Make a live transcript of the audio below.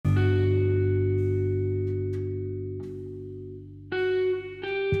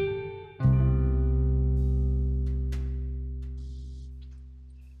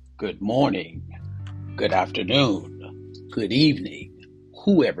Good morning, good afternoon, good evening,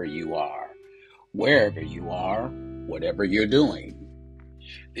 whoever you are, wherever you are, whatever you're doing.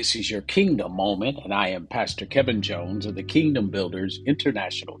 This is your Kingdom Moment, and I am Pastor Kevin Jones of the Kingdom Builders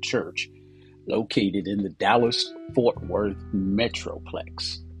International Church, located in the Dallas-Fort Worth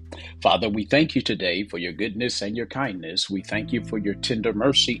Metroplex. Father, we thank you today for your goodness and your kindness. We thank you for your tender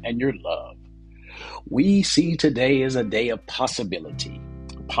mercy and your love. We see today as a day of possibility.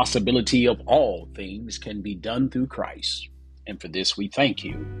 A possibility of all things can be done through Christ. And for this we thank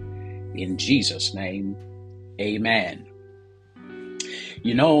you. In Jesus' name, amen.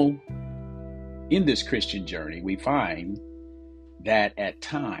 You know, in this Christian journey, we find that at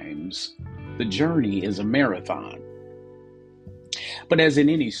times the journey is a marathon. But as in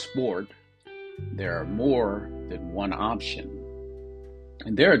any sport, there are more than one option.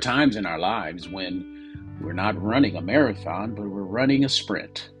 And there are times in our lives when we're not running a marathon, but we're running a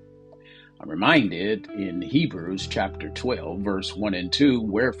sprint. I'm reminded in Hebrews chapter 12, verse 1 and 2,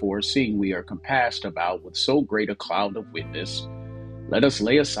 wherefore, seeing we are compassed about with so great a cloud of witness, let us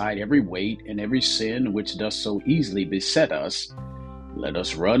lay aside every weight and every sin which does so easily beset us. Let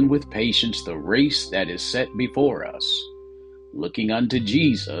us run with patience the race that is set before us, looking unto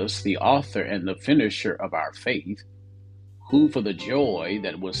Jesus, the author and the finisher of our faith, who for the joy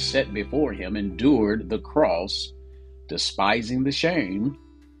that was set before him endured the cross, despising the shame,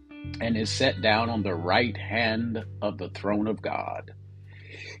 and is set down on the right hand of the throne of God.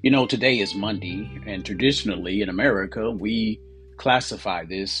 You know, today is Monday, and traditionally in America, we classify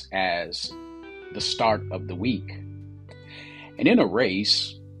this as the start of the week. And in a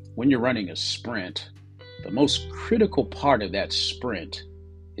race, when you're running a sprint, the most critical part of that sprint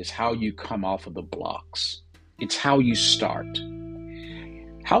is how you come off of the blocks. It's how you start.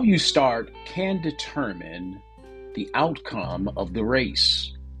 How you start can determine the outcome of the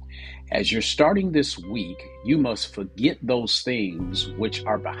race. As you're starting this week, you must forget those things which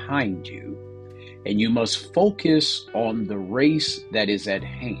are behind you, and you must focus on the race that is at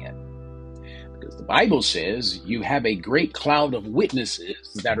hand. Because the Bible says you have a great cloud of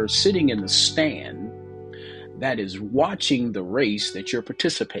witnesses that are sitting in the stand that is watching the race that you're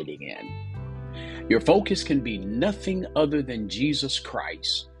participating in. Your focus can be nothing other than Jesus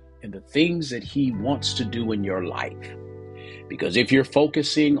Christ and the things that he wants to do in your life. Because if you're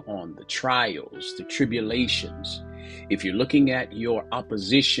focusing on the trials, the tribulations, if you're looking at your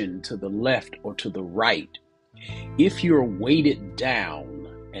opposition to the left or to the right, if you're weighted down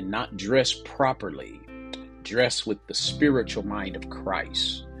and not dressed properly, dressed with the spiritual mind of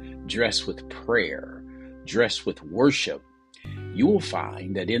Christ, dressed with prayer, dressed with worship, you will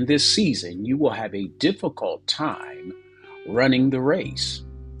find that in this season, you will have a difficult time running the race.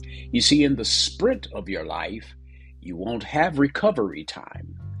 You see, in the sprint of your life, you won't have recovery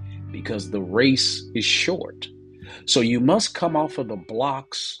time because the race is short. So you must come off of the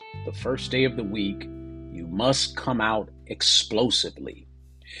blocks the first day of the week. You must come out explosively.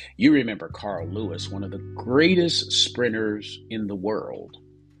 You remember Carl Lewis, one of the greatest sprinters in the world.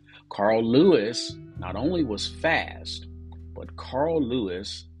 Carl Lewis not only was fast, but Carl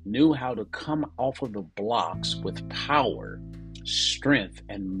Lewis knew how to come off of the blocks with power, strength,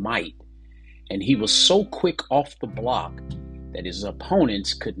 and might. And he was so quick off the block that his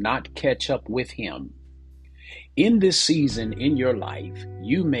opponents could not catch up with him. In this season in your life,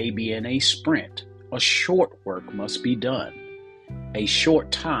 you may be in a sprint. A short work must be done. A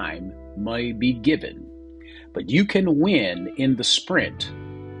short time may be given. But you can win in the sprint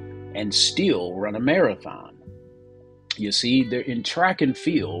and still run a marathon. You see, they're in track and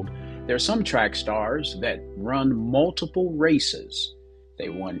field. There are some track stars that run multiple races. They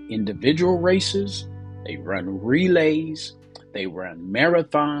run individual races, they run relays, they run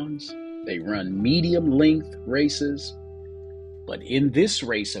marathons, they run medium length races. But in this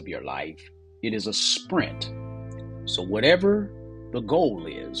race of your life, it is a sprint. So whatever the goal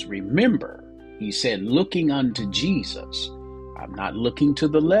is, remember, he said, looking unto Jesus. I'm not looking to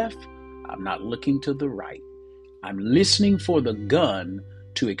the left, I'm not looking to the right. I'm listening for the gun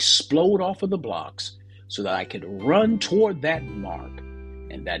to explode off of the blocks so that I can run toward that mark,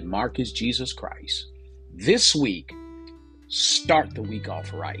 and that mark is Jesus Christ. This week, start the week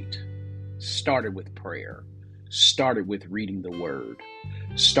off right. Start it with prayer. Start it with reading the Word.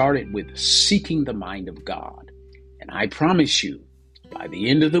 Start it with seeking the mind of God. And I promise you, by the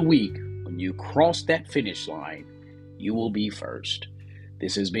end of the week, when you cross that finish line, you will be first.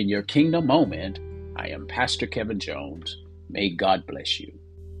 This has been your Kingdom Moment. I am Pastor Kevin Jones. May God bless you.